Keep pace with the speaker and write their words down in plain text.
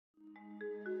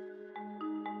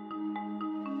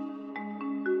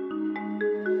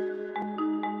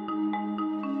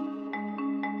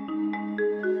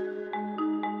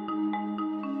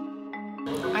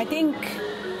think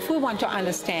if we want to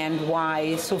understand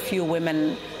why so few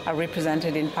women are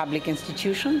represented in public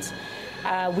institutions,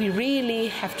 we really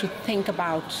have to think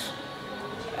about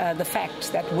the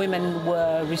fact that women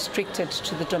were restricted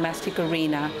to the domestic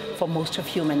arena for most of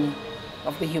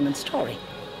the human story.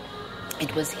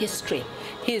 It was history.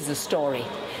 Here's the story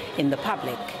in the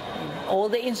public. All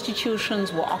the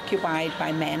institutions were occupied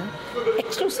by men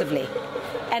exclusively.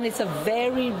 And it's a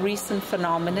very recent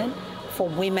phenomenon for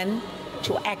women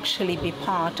to actually be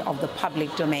part of the public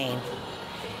domain.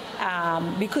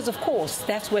 Because, of course,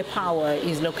 that's where power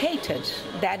is located.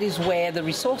 That is where the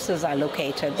resources are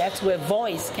located. That's where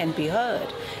voice can be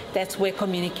heard. That's where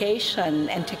communication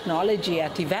and technology are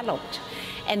developed.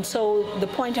 And so the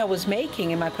point I was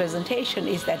making in my presentation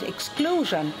is that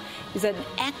exclusion is an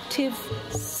active,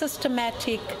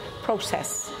 systematic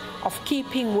process of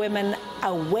keeping women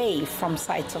away from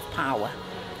sites of power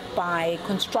by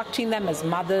constructing them as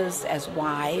mothers, as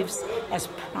wives, as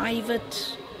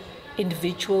private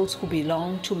individuals who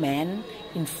belong to men,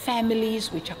 in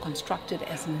families which are constructed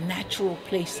as natural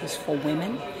places for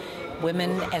women,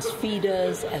 women as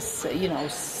feeders, as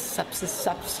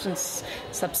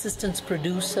subsistence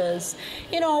producers,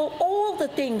 all the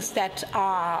things that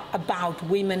are about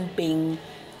women being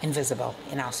invisible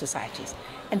in our societies.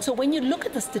 And so when you look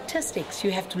at the statistics,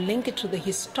 you have to link it to the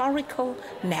historical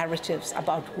narratives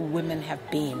about who women have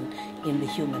been in the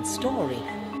human story.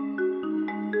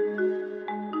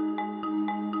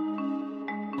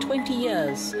 20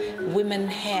 years, women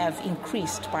have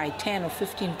increased by 10 or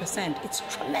 15%. It's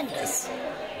tremendous,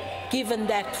 given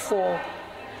that for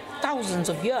thousands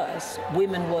of years,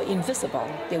 women were invisible.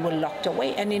 They were locked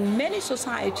away. And in many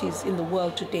societies in the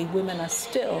world today, women are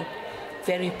still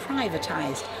very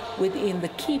privatized within the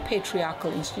key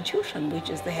patriarchal institution, which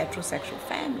is the heterosexual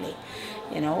family,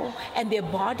 and their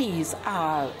bodies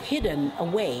are hidden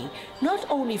away, not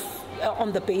only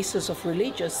on the basis of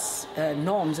religious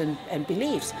norms and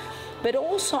beliefs, but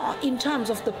also in terms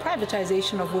of the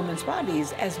privatization of women's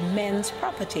bodies as men's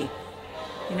property.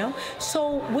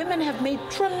 So women have made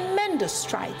tremendous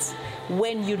strides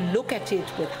when you look at it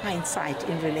with hindsight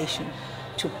in relation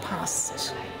to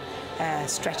past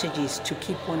strategies to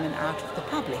keep women out of the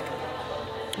public.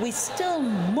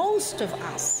 Most of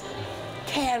us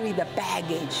carry the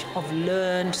baggage of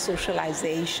learned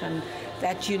socialization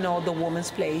that, the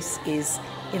woman's place is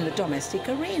in the domestic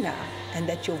arena and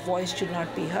that your voice should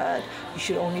not be heard. You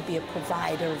should only be a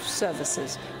provider of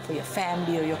services for your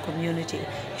family or your community.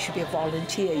 You should be a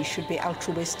volunteer. You should be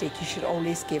altruistic. You should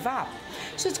always give up.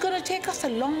 So it's going to take us a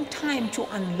long time to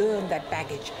unlearn that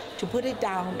baggage, to put it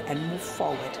down and move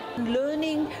forward.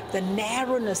 Learning the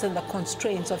narrowness and the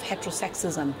constraints of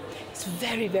heterosexism is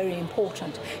very, very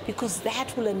important, because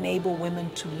that will enable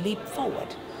women to leap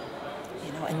forward.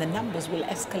 And the numbers will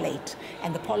escalate,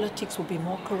 and the politics will be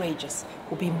more courageous,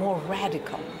 will be more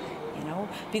radical,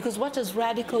 because what does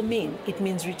radical mean? It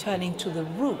means returning to the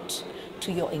root,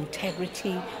 to your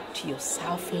integrity, to your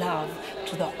self-love,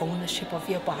 to the ownership of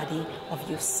your body, of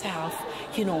yourself,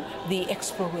 the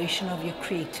exploration of your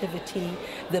creativity,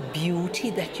 the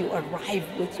beauty that you arrive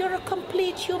with. You're a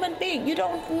complete human being. You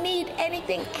don't need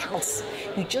anything else.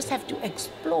 You just have to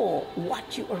explore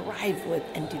what you arrive with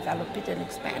and develop it and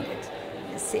expand it.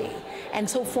 See. And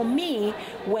so for me,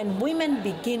 when women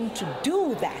begin to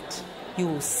do that, you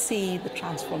will see the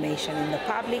transformation in the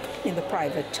public, in the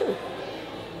private too.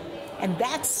 And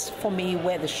that's, for me,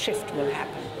 where the shift will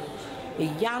happen. The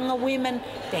younger women,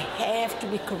 they have to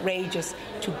be courageous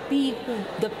to be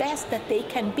the best that they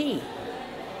can be.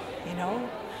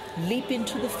 Leap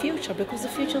into the future, because the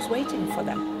future's waiting for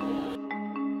them.